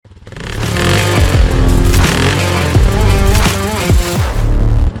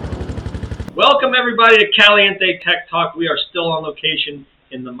Welcome everybody to Caliente Tech Talk. We are still on location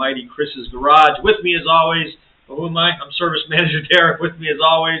in the mighty Chris's garage. With me as always, who am I? I'm Service Manager Derek. With me as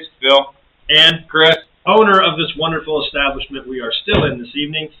always, Bill and Chris, owner of this wonderful establishment we are still in this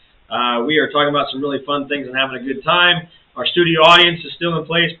evening. We are talking about some really fun things and having a good time. Our studio audience is still in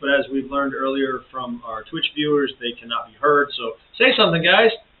place, but as we've learned earlier from our Twitch viewers, they cannot be heard. So say something, guys.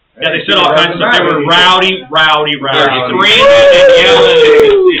 Yeah, they said all kinds of stuff. They were rowdy. They're screaming and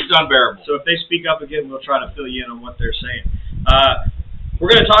yelling. It's unbearable. So if they speak up again, we'll try to fill you in on what they're saying.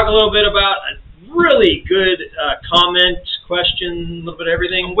 We're going to talk a little bit about a really good comment, question, a little bit of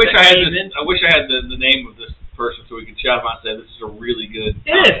everything. I wish I had the name of this person so we could shout them out and say this is a really good.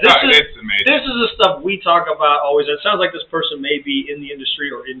 It's amazing. This is the stuff we talk about always. It sounds like this person may be in the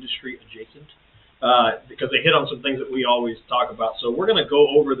industry or industry adjacent. Because they hit on some things that we always talk about. So we're going to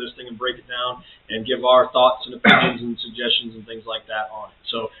go over this thing and break it down and give our thoughts and opinions and suggestions and things like that on it.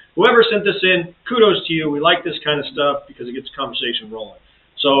 So whoever sent this in, kudos to you. We like this kind of stuff because it gets conversation rolling.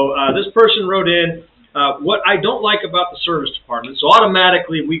 So this person wrote in, what I don't like about the service department, so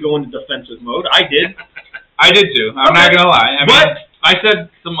automatically we go into defensive mode. I did. I did too. I'm not going to lie. I said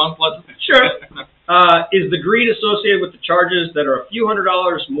some unpleasant things. Sure. Is the greed associated with the charges that are a few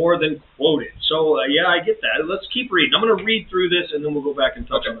 $100s more than quoted? So, yeah, I get that. Let's keep reading. I'm going to read through this, and then we'll go back and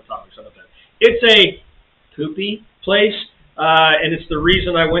touch on the topics of that. It's a poopy place, and it's the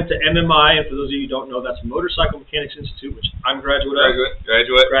reason I went to MMI. And for those of you who don't know, that's Motorcycle Mechanics Institute, which I'm a graduate of.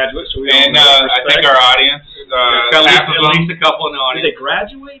 Graduate. So we and I think our audience, at least a couple in the audience. Did they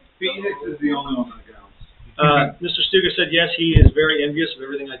graduate? Phoenix is the only one that counts. Mr. Stuger said, yes, he is very envious of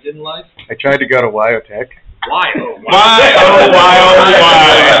everything I did in life. I tried to go to Wyotech. Why?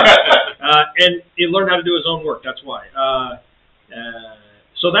 And he learned how to do his own work. That's why.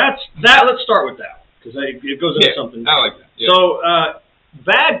 So that's that. Let's start with that because it goes into something. I like that. Yeah. So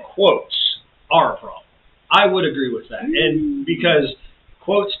bad quotes are a problem. I would agree with that, and because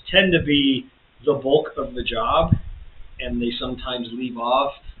quotes tend to be the bulk of the job, and they sometimes leave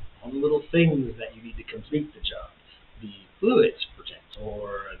off on little things that you need to complete the job. The fluids, perchance,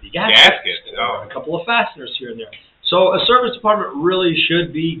 or the gasket, or a couple of fasteners here and there. So a service department really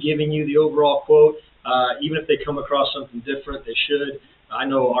should be giving you the overall quote. Even if they come across something different, they should. I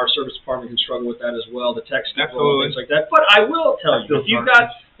know our service department can struggle with that as well, the text and things like that. But I will tell you, if you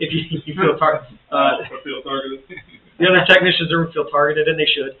feel targeted, the other technicians don't feel targeted, and they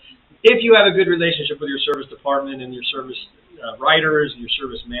should. If you have a good relationship with your service department and your service writers, your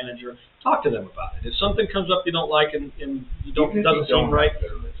service manager, talk to them about it. If something comes up you don't like and doesn't seem right,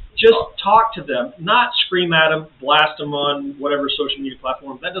 just talk to them. Not scream at them, blast them on whatever social media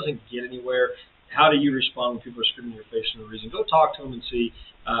platform. That doesn't get anywhere. How do you respond when people are screaming in your face for no reason? Go talk to them and see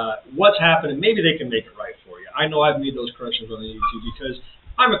what's happening. Maybe they can make it right for you. I know I've made those corrections on the YouTube because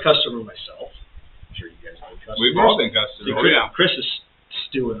I'm a customer myself. I'm sure you guys have been customers. We've all been customers. Chris is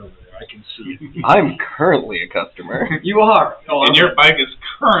stewing over there. I can see it. I'm currently a customer. You are. And your bike is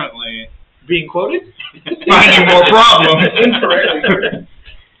currently being quoted? Finding more problems.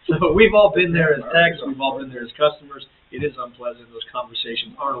 So we've all been there as techs. We've all been there as customers. It is unpleasant. Those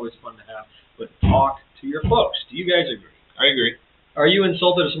conversations aren't always fun to have. But talk to your folks. Do you guys agree? I agree. Are you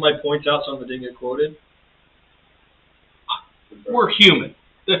insulted if somebody points out something that didn't get quoted? We're human.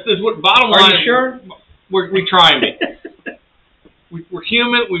 This is what bottom line. Are you sure? We try and be. We're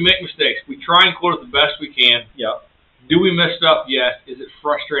human. We make mistakes. We try and quote it the best we can. Yep. Do we mess up? Yes. Is it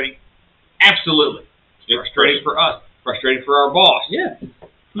frustrating? Absolutely. It's frustrating for us. Frustrating for our boss. Yeah.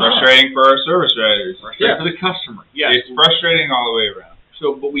 Frustrating for our service writers. Frustrating for the customer. Yes. It's frustrating all the way around.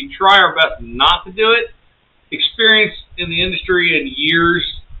 So, but we try our best not to do it. Experience in the industry and years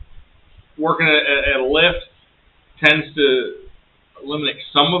working at a lift tends to eliminate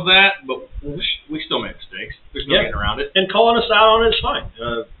some of that, but we still make mistakes. There's no getting around it. And calling us out on it is fine.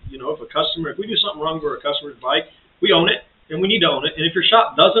 If we do something wrong for a customer's bike, we own it, and we need to own it. And if your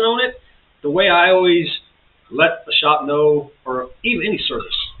shop doesn't own it, the way I always let the shop know, or even any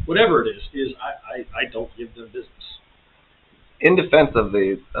service, whatever it is I don't give them business. In defense of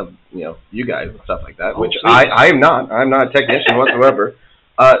you guys and stuff like that, which I'm not a technician whatsoever.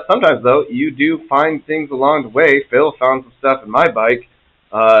 Sometimes though, you do find things along the way. Phil found some stuff in my bike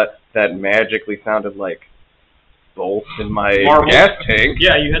that magically sounded like bolts in my gas tank.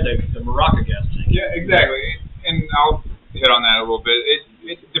 Yeah, you had the Maraca gas tank. Yeah, exactly. And I'll hit on that a little bit.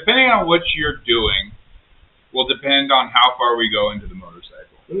 It depending on what you're doing will depend on how far we go into the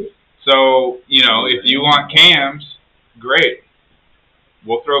motorcycle. So, if you want cams, great.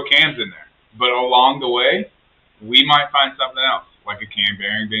 We'll throw cams in there. But along the way, we might find something else, like a cam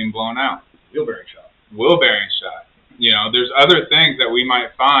bearing being blown out. Wheel bearing shot. Wheel bearing shot. You know, there's other things that we might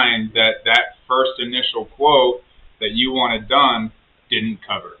find that first initial quote that you wanted done didn't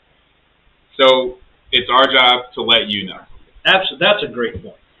cover. So it's our job to let you know. Absolutely, that's a great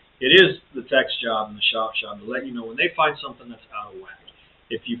point. It is the tech's job and the shop's job to let you know when they find something that's out of whack.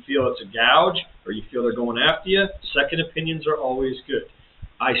 If you feel it's a gouge or you feel they're going after you, second opinions are always good.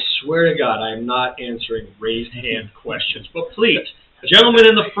 I swear to God, I am not answering raised hand questions, but please, gentlemen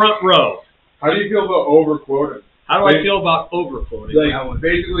in the front row. How do you feel about overquoting? How do I feel about overquoting? Like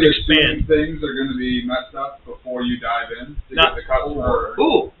basically expand. Things are going to be messed up before you dive in to Not, get the customer.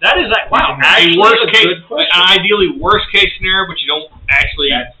 Ooh, that is wow. Actually, worst case, good question. ideally worst case scenario, but you don't actually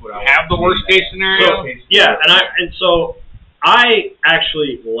have the worst case scenario. So I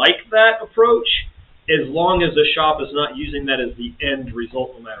actually like that approach as long as the shop is not using that as the end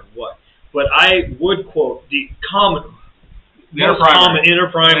result, no matter what. But I would quote the most common inner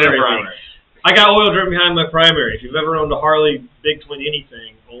primary. I got oil drip behind my primary. If you've ever owned a Harley, big twin,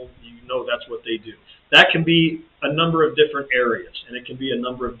 anything, well, you know that's what they do. That can be a number of different areas, and it can be a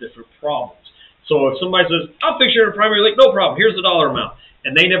number of different problems. So if somebody says, I'll fix your primary leak, no problem, here's the dollar amount,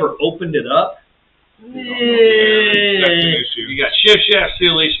 and they never opened it up, That's an issue. You got shift shaft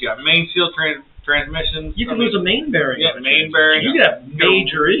seal leaks, you got main seal transmissions. You can lose a main bearing. Yeah, main bearing. You could have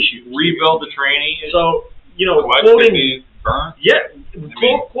major issues. Rebuild the tranny. So, you know, quoting... Yeah,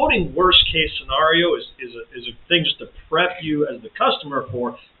 quoting worst case scenario is a thing just to prep you as the customer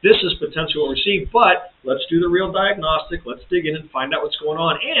for this is potential what we see, but let's do the real diagnostic. Let's dig in and find out what's going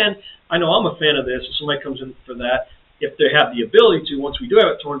on. And I know I'm a fan of this. If somebody comes in for that, if they have the ability to, once we do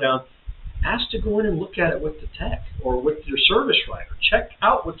have it torn down, ask to go in and look at it with the tech or with your service writer. Check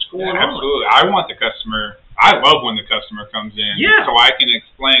out what's going on. Absolutely. I want the customer. I love when the customer comes in, so I can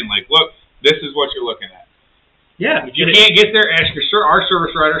explain like, look, this is what you're looking at. Yeah. If you can't get there, ask our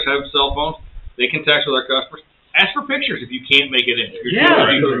service writers have cell phones. They can text with our customers. Ask for pictures if you can't make it in.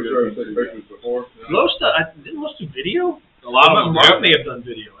 Most didn't most do video? A lot of them may have done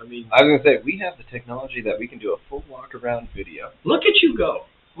video. I mean, I was gonna say we have the technology that we can do a full walk around video. Look at you go.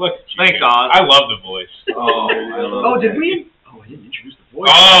 Look, thanks, Oz. I love the voice. Did we? Oh, I didn't introduce the voice.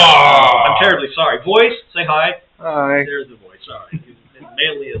 Oh, I'm terribly sorry. Voice, say hi. Hi. There's the voice. Sorry.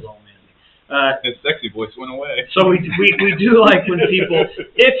 Manly is all manly. His sexy voice went away. So we do like when people,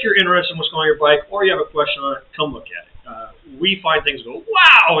 if you're interested in what's going on your bike or you have a question on it, come look at it. We find things go,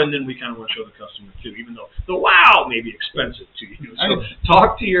 wow, and then we kind of want to show the customer too, even though the wow may be expensive to you. So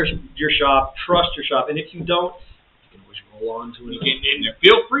talk to your shop, trust your shop, and if you don't, you can always roll on to it. And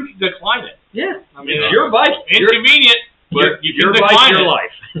feel free to decline it. Yeah, I mean, it's your bike. Inconvenient, but your bike, your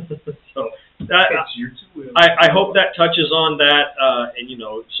life. So I hope that touches on that, and you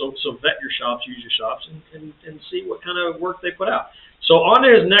know, so vet your shops, use your shops, and see what kind of work they put out. So on to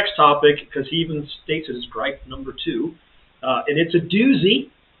his next topic, because he even states it as gripe number 2, and it's a doozy.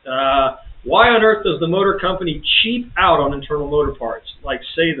 Why on earth does the motor company cheap out on internal motor parts, like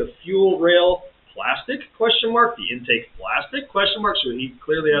say the fuel rail plastic ? The intake plastic ? So he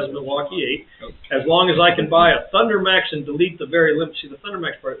clearly has a Milwaukee 8. As long as I can buy a Thundermax and delete the very limited. See the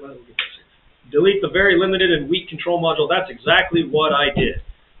Thundermax part. Delete the very limited and weak control module. That's exactly what I did.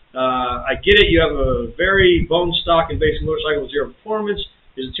 I get it. You have a very bone stock and basic motorcycle with zero performance.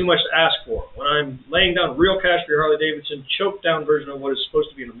 Is it too much to ask for? When I'm laying down real cash for your Harley-Davidson choked down version of what is supposed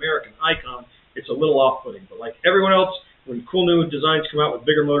to be an American icon, it's a little off-putting. But like everyone else, when cool new designs come out with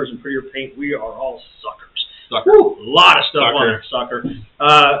bigger motors and prettier paint, we are all suckers. Woo, a lot of stuff on it, sucker.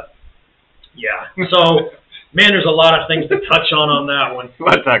 Yeah. So. Man, there's a lot of things to touch on that one.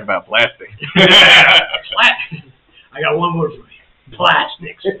 Let's talk about plastic. I got one more for you.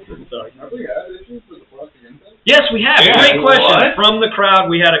 Plastics. Have we had issues with the plastic intake? Yes, we have. Yeah. Great question. From the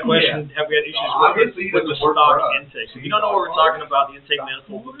crowd, we had a question. Have we had issues with the stock intake? So if you don't know what we're talking about, the intake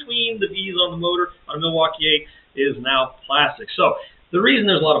manifold between the V's on the motor on a Milwaukee 8 is now plastic. So the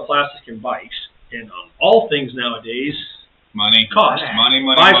reason there's a lot of plastic in bikes and on all things nowadays, money. Cost. Money.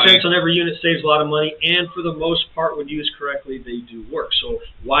 5 cents on every unit saves a lot of money, and for the most part, when used correctly, they do work. So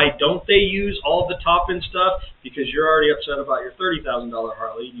why don't they use all the top-end stuff? Because you're already upset about your $30,000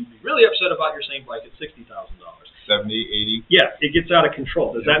 Harley. You'd be really upset about your same bike at $60,000. 70, 80. Yeah, it gets out of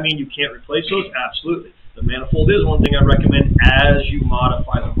control. Does that mean you can't replace those? Absolutely. The manifold is one thing I recommend as you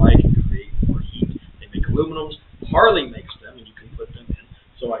modify the bike and create more heat. They make aluminums. Harley makes them, and you can put them in.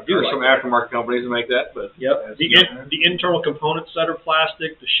 So I do. There are some aftermarket companies that make that, but yep. The internal components that are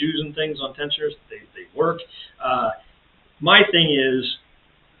plastic, the shoes and things on tensioners, they work. My thing is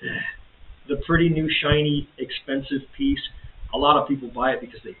the pretty new, shiny, expensive piece. A lot of people buy it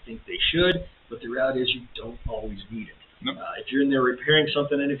because they think they should, but the reality is you don't always need it. Nope. If you're in there repairing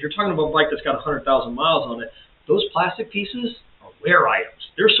something, and if you're talking about a bike that's got 100,000 miles on it, those plastic pieces are wear items.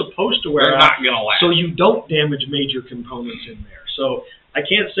 They're supposed to wear They're out, not going to last. so you don't damage major components in there. So I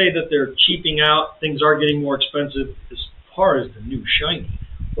can't say that they're cheaping out. Things are getting more expensive. As far as the new shiny,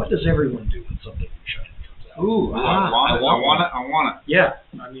 what does everyone do when something new shiny comes out? Ooh, I want it. Yeah,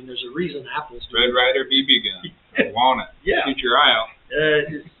 I mean, there's a reason Apple's doing Red Ryder BB gun. I want it. Yeah. Keep your eye out.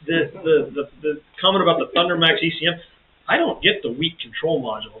 The comment about the ThunderMax ECM, I don't get the weak control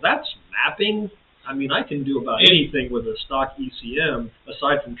module. That's mapping. I mean, I can do about anything with a stock ECM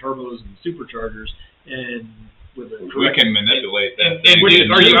aside from turbos and superchargers, and with a We can manipulate that. And thing. which We is-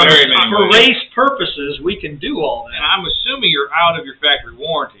 can are do you- very many for ways. race purposes, we can do all And that. I'm assuming you're out of your factory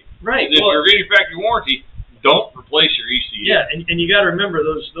warranty. Right. If Well, you're getting your factory warranty, don't replace your ECU. yeah, and you got to remember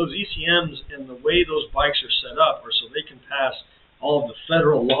those ECMs and the way those bikes are set up are so they can pass all of the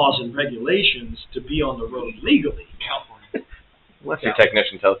federal laws and regulations to be on the road legally. California. Unless your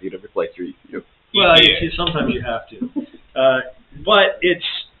technician tells you to replace your ECU. Well, Yeah. sometimes you have to. But it's,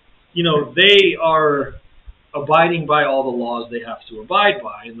 they are abiding by all the laws they have to abide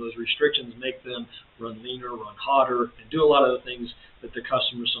by, and those restrictions make them run leaner, run hotter, and do a lot of the things that the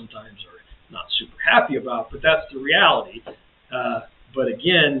customers sometimes are not super happy about, but that's the reality. But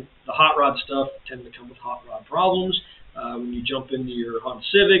again, the hot rod stuff tend to come with hot rod problems. When you jump into your Honda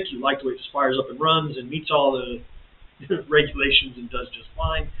Civic, you like the way it fires up and runs and meets all the regulations and does just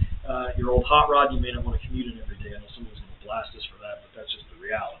fine. Your old hot rod, you may not want to commute in every day. I know someone's going to blast us for that, but that's just the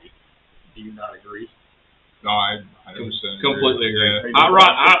reality. Do you not agree? No, I Completely agree. Yeah. Hot rod.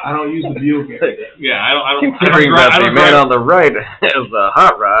 I don't use the Buick every day. Yeah, I don't Considering drive. that the man on the right has a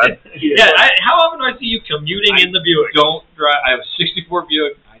hot rod. Yeah. How often do I see you commuting in the Buick? Don't drive. I have a '64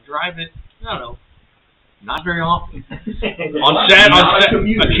 Buick. I drive it. I don't know. Not very often.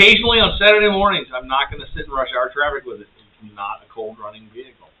 Occasionally on Saturday mornings, I'm not going to sit in rush hour traffic with it. It's not a cold running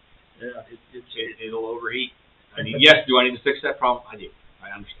vehicle. Yeah, It'll overheat. I mean, yes. Do I need to fix that problem? I do.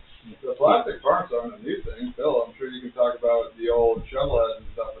 I understand. The plastic parts aren't a new thing. Phil, I'm sure you can talk about the old shovelheads and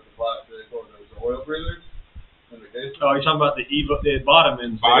stuff with the plastic, or those oil breathers in the case. Oh, you're talking about the bottom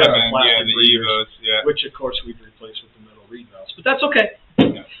ends. Bottom the end, plastic the breathers, Evos, yeah. which of course we've replaced with the metal reed valves, but that's okay.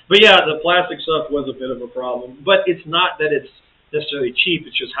 Yeah. But yeah, the plastic stuff was a bit of a problem, but it's not that it's necessarily cheap.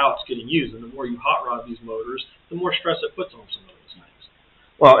 It's just how it's getting used, and the more you hot rod these motors, the more stress it puts on some of those things.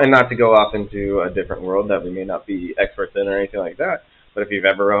 Well, and not to go off into a different world that we may not be experts in or anything like that, but if you've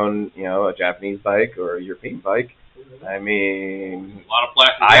ever owned, a Japanese bike or a European bike, I mean, A lot of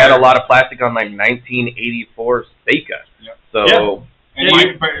plastic. I had a lot of plastic on my 1984 Seika. Yep. So,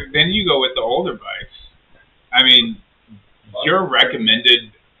 And but then you go with the older bikes. I mean, your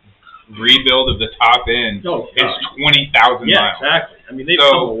recommended rebuild of the top end is 20,000 Yeah, miles. exactly. I mean, they've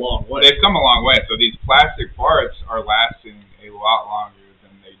So, come a long way. They've come a long way. So these plastic parts are lasting a lot longer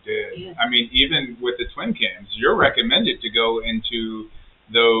than they did. Yeah. I mean, even with the twin cams, you're recommended to go into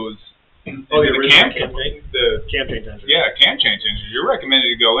those. Oh, into the cam original cam chain? the Cam chain tensor. yeah cam change engines. You're recommended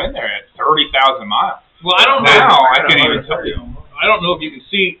to go in there at 30,000 miles. Well, I don't know. Now I can't even tell you. I don't know if you can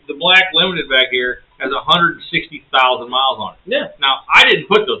see the black Limited back here has 160,000 miles on it. Yeah. Now I didn't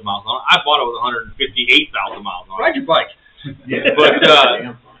put those miles on it. I bought it with 158,000 miles on it. Ride your bike. Yeah. But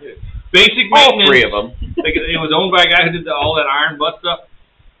basic all maintenance. three of them. Like, it was owned by a guy who did all that iron butt stuff.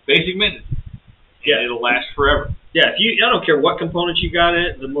 Basic maintenance. Yeah. It'll last forever. Yeah, I don't care what components you got in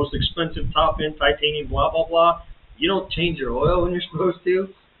it, the most expensive top end titanium, blah blah blah. You don't change your oil when you're supposed to.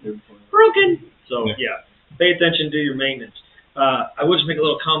 Broken. So yeah, pay attention to your maintenance. I would just make a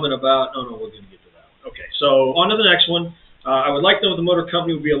little comment about. Oh no, we're going to get to that. Okay, so on to the next one. I would like to know if the motor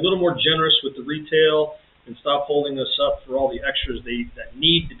company would be a little more generous with the retail and stop holding us up for all the extras that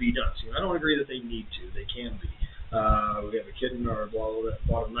need to be done. See, I don't agree that they need to. They can be. We have a kid in our blah that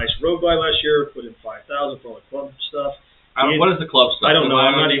bought a nice road glide last year, put in $5,000 for all the club stuff. What is the club stuff? I don't know.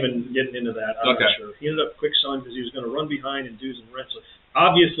 I'm not even getting into that. I'm Okay. not sure. He ended up quick selling because he was going to run behind in dues and rent. So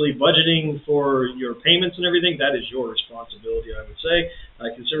obviously, budgeting for your payments and everything, that is your responsibility, I would say.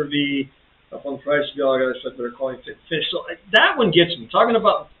 I consider be up on the price of all I got to set better quality fit and finish. So that one gets me. Talking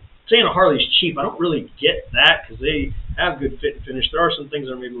about saying a Harley's cheap, I don't really get that because they have good fit and finish. There are some things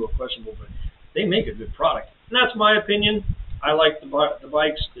that are maybe a little questionable, but they make a good product. And that's my opinion. I like the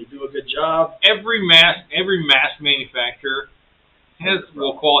bikes. They do a good job. Every mass manufacturer has,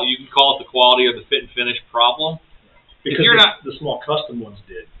 you can call it the quality of the fit and finish problem. Because you're not- the small custom ones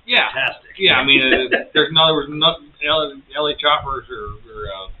did. Yeah. Fantastic. Yeah, I mean, there was no LA choppers or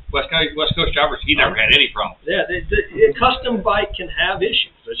West Coast choppers. He never had any problem. Yeah, a custom bike can have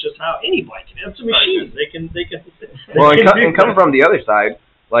issues. That's just how any bike can have. It's a machine. They can. Well, and coming from the other side,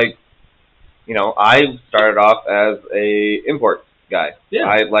 like, I started off as a import guy. Yeah.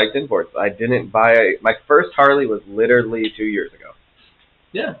 I liked imports. I didn't buy my first Harley was literally 2 years ago.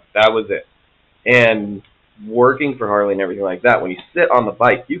 Yeah. That was it. And working for Harley and everything like that, when you sit on the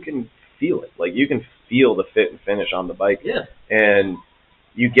bike, you can feel it. Like, you can feel the fit and finish on the bike. Yeah. And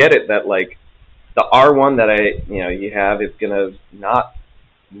you get it that, like, the R1 that you have is going to not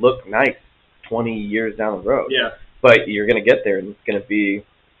look nice 20 years down the road. Yeah. But you're going to get there, and it's going to be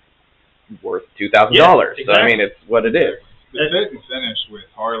worth $2,000. Yeah, exactly. So, I mean, it's what it is. The fit and finish with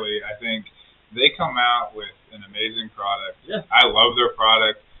Harley, I think they come out with an amazing product. Yeah. I love their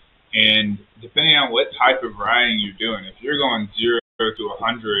product, and depending on what type of riding you're doing, if you're going 0 to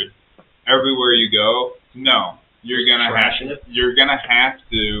 100 everywhere you go, no, you're gonna have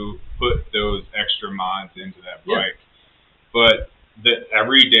to put those extra mods into that bike. But the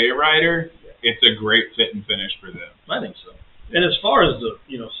everyday rider, it's a great fit and finish for them. I think so. And as far as the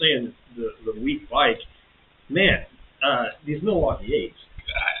saying the weak bike, man, these Milwaukee 8s.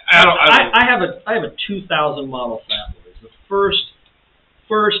 I have a 2000 model Fat Boys, the first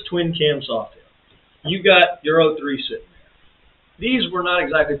twin cam softail. You got your 03 sitting there. These were not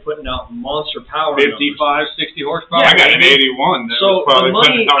exactly putting out monster power. 55, 60 horsepower. Yeah, I got an 81. That so was probably the money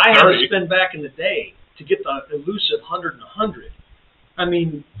putting out I had 30. to spend back in the day to get the elusive 100 and 100, I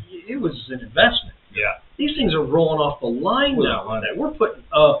mean, it was an investment. Yeah. These things are rolling off the line now. We're putting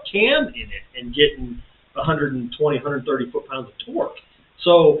a cam in it and getting 120, 130 foot-pounds of torque.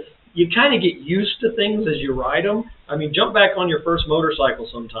 So you kind of get used to things as you ride them. I mean, jump back on your first motorcycle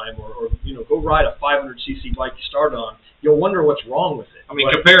sometime, or go ride a 500cc bike you started on. You'll wonder what's wrong with it. I mean,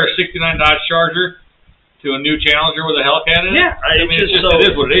 compare a 69 Dodge Charger to a new Challenger with a Hellcat in it. Yeah, I mean, it is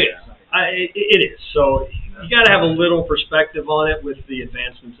what it is. It is. So you got to have a little perspective on it with the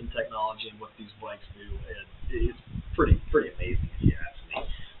advancements in technology and what these bikes do. And it's pretty amazing, if you ask me.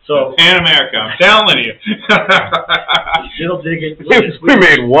 So Pan America, I'm telling you. still digging. We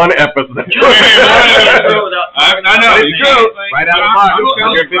made one episode. I know. It's true. Right out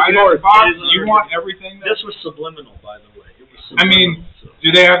of the box. You want everything. This was subliminal, by the way. It was I subliminal, mean,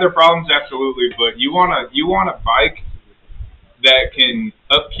 do they have their problems? Absolutely. But you want a bike that can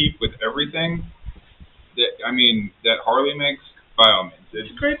upkeep with everything. That Harley makes. By all means,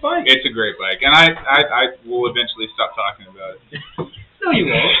 it's a great bike. It's a great bike, and I will eventually stop talking about it. No, you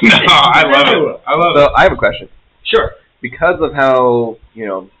won't. No, I love it. I love it. So I have a question. Sure. Because of how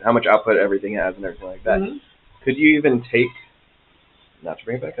how much output everything has and everything like that, could you even take, not to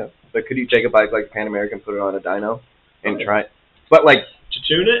bring it back up, but could you take a bike like Pan American, put it on a dyno, and try it? But like to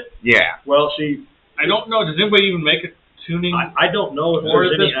tune it? Yeah. Well, see, I don't know. Does anybody even make a tuning? I don't know if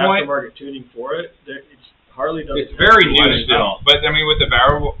there's any aftermarket tuning for it. Harley doesn't. It's very new still. But I mean, with the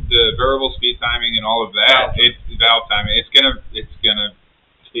variable speed timing and all of that, it's valve timing. It's gonna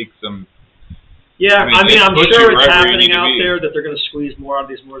take some. Yeah, I'm sure it's happening out be. there that they're going to squeeze more out of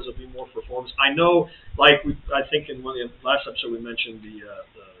these motors. There'll be more performance. I know, I think in one of the last episode we mentioned the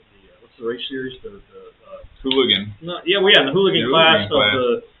what's the race series? The Hooligan. No, the Hooligan class of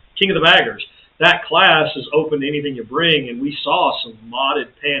the King of the Baggers. That class is open to anything you bring, and we saw some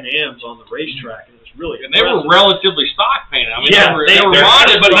modded Pan Ams on the racetrack, and it was really impressive. They were relatively stock Pan Am. I mean, yeah, they were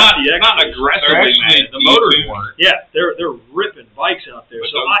modded, but not aggressively made. The motors weren't. Yeah, they're ripping bikes out there.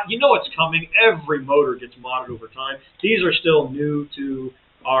 So you know it's coming. Every motor gets modded over time. These are still new to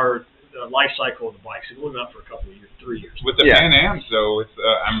our life cycle of the bikes. They've only been out for a couple of years, 3 years. With the Pan Ams, though, it's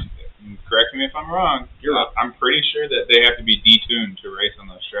correct me if I'm wrong. I'm pretty sure that they have to be detuned to race on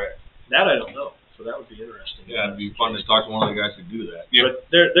those tracks. That I don't know, so that would be interesting. Yeah, it'd be fun to talk to one of the guys who do that. Yeah. But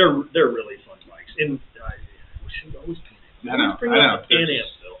they're really fun bikes, and we should always Pan Am. Bring up Pan Am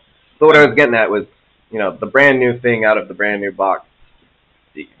still. So what I was getting at was, the brand new thing out of the brand new box.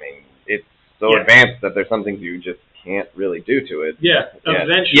 I mean, it's so advanced that there's some things you just can't really do to it. Yeah,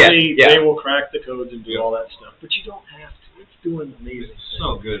 eventually they will crack the codes and do all that stuff, but you don't have to. It's doing amazing. It's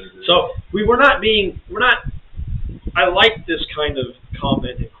so good. So I like this kind of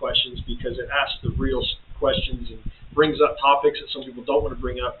comment and questions because it asks the real questions and brings up topics that some people don't want to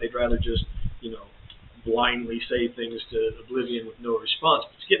bring up. They'd rather just, blindly say things to oblivion with no response.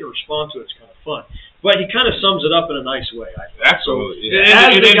 But getting a response to it's kind of fun. But he kind of sums it up in a nice way, I think. Absolutely. So,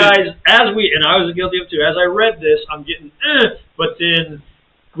 and I was guilty of too, as I read this, I'm getting, but then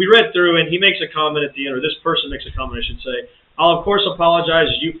we read through and he makes a comment at the end, or this person makes a comment, I should say. I'll, of course,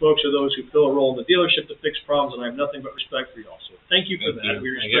 apologize as you folks are those who fill a role in the dealership to fix problems, and I have nothing but respect for you all. So thank you for that. We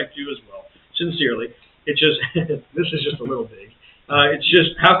respect you as well. Sincerely. It's just, this is just a little big. It's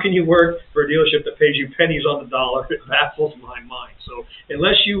just, how can you work for a dealership that pays you pennies on the dollar? It baffles my mind. So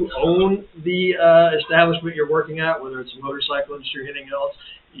unless you own the establishment you're working at, whether it's a motorcycle industry or anything else,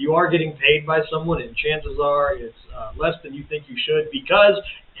 you are getting paid by someone, and chances are it's less than you think you should because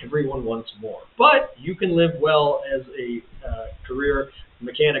everyone wants more. But you can live well as a career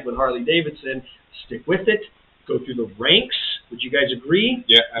mechanic with Harley Davidson. Stick with it. Go through the ranks. Would you guys agree?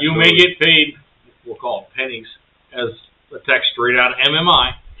 Yeah, absolutely. You may get paid, we'll call it pennies, as a tech straight out of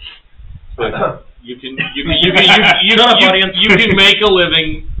MMI. But you can make a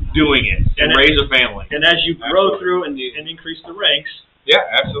living doing it and raise a family. And as you grow through and increase the ranks. Yeah,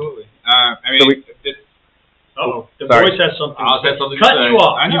 absolutely. I mean, the voice has something. Cut you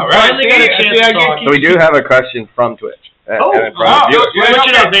off. I know, you right? Finally got a chance to talk. So we do have a question from Twitch. Switch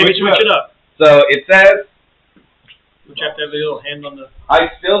it up, baby. Switch it up. So it says, you have to have the little hand on the. I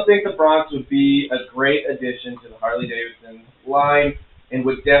still think the Bronx would be a great addition to the Harley Davidson line, and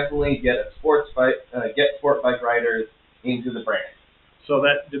would definitely get sport bike riders into the brand. So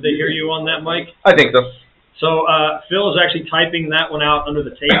did they hear you on that, Mike? I think so. So Phil is actually typing that one out under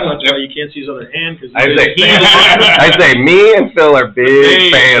the table. That's why you can't see his other hand. I say me and Phil are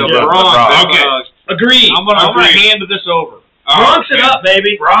big fans of the Bronx. Okay. Agreed. I'm gonna hand this over. Bronx it up,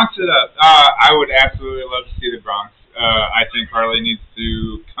 baby. Bronx it up. I would absolutely love to see the Bronx. I think Harley needs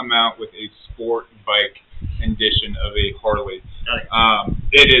to come out with a sport bike edition of a Harley.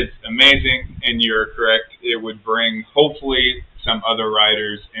 It is amazing, and you're correct. It would bring, hopefully, some other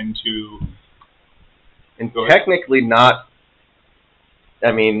riders into... And technically not...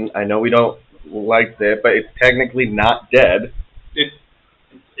 I mean, I know we don't like that, but it's technically not dead.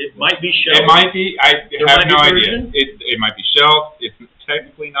 It might be shelved. It might be. I have no idea. It might be shelved. It's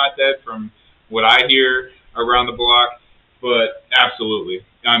technically not dead from what I hear around the block, but absolutely.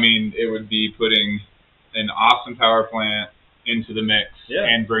 I mean, it would be putting an awesome power plant into the mix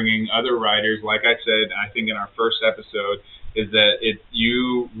and bringing other riders. Like I said, I think in our first episode, is that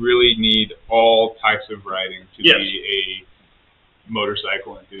you really need all types of riding to be a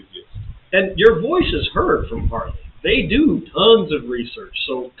motorcycle enthusiast. And your voice is heard from Harley. They do tons of research,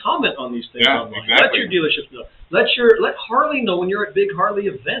 so comment on these things online. Exactly. Let your dealerships know. Let Harley know when you're at big Harley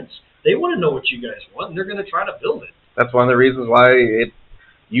events. They want to know what you guys want, and they're going to try to build it. That's one of the reasons why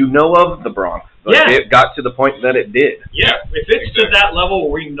you know of the Bronx. But it got to the point that it did. Yeah, if it's to that level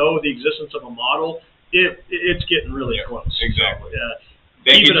where we know the existence of a model, it's getting really close. Exactly. So,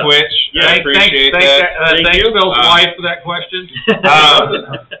 thank you, Twitch. I appreciate that. Thanks, Phil's wife, for that question.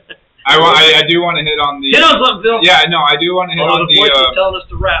 I do want to hit on the... Hit on something, Phil. Yeah, no, I do want to hit on the... voice is telling us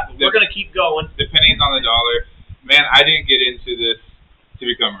to wrap, but we're going to keep going. The pennies on the dollar. Man, I didn't get into this to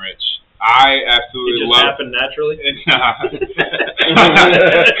become rich. I absolutely love... It just happened naturally?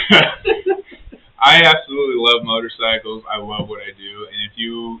 I absolutely love motorcycles. I love what I do. And if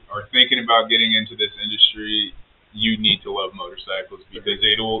you are thinking about getting into this industry, you need to love motorcycles because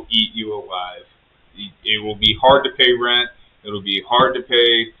it will eat you alive. It will be hard to pay rent. It will be hard to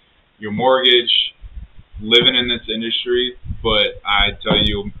pay your mortgage living in this industry. But I tell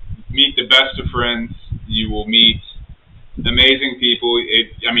you, meet the best of friends. You will meet amazing people.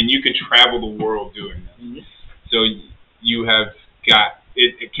 I mean, you can travel the world doing this. Mm-hmm. So you have got,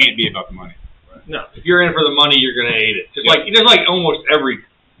 it can't be about the money. Right? No. If you're in for the money, you're going to hate it. Just like almost every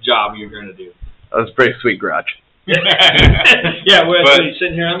job you're going to do. That was a pretty sweet garage. Yeah, we're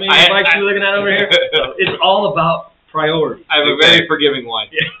sitting here. How many bikes are you looking at over here? So it's all about priority. I have a very forgiving wife.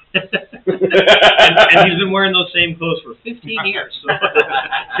 Yeah. and he's been wearing those same clothes for 15 years. So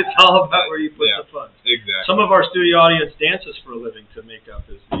it's all about where you put the funds. Exactly. Some of our studio audience dances for a living to make up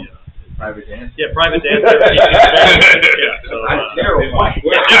his private dance. Yeah, private dancer. I'm terrible.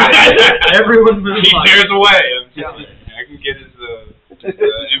 Everyone moves. He tears away. I'm telling you. I can get his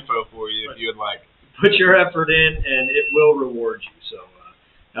info for you if you would like. Put your effort in, and it will reward you. So,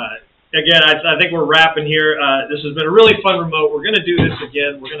 again, I think we're wrapping here. This has been a really fun remote. We're going to do this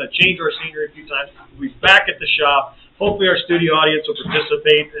again. We're going to change our scenery a few times. We'll be back at the shop. Hopefully our studio audience will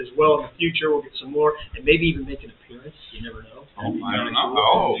participate as well in the future. We'll get some more, and maybe even make an appearance. You never know. I don't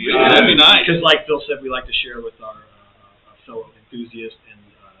know. That'd be nice. Because like Phil said, we like to share with our fellow enthusiasts and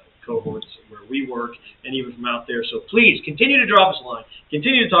cohorts where we work, and even from out there. So please continue to drop us a line.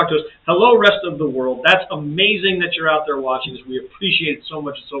 Continue to talk to us. Hello, rest of the world. That's amazing that you're out there watching this. We appreciate it so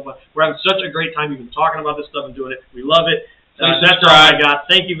much. It's so fun. We're having such a great time even talking about this stuff and doing it. We love it. That's all I got.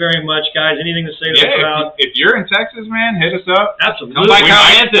 Thank you very much, guys. Anything to say to the crowd? If you're in Texas, man, hit us up. Absolutely. Come by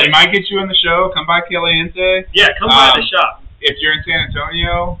Caliente. We might get you on the show. Come by Caliente. Yeah, come by the shop. If you're in San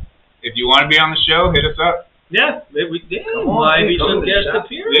Antonio, if you want to be on the show, hit us up. Yeah, maybe some guest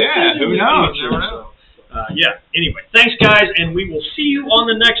appearance. Yeah, who knows? Never know. Anyway, thanks, guys, and we will see you on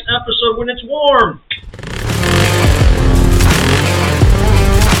the next episode when it's warm.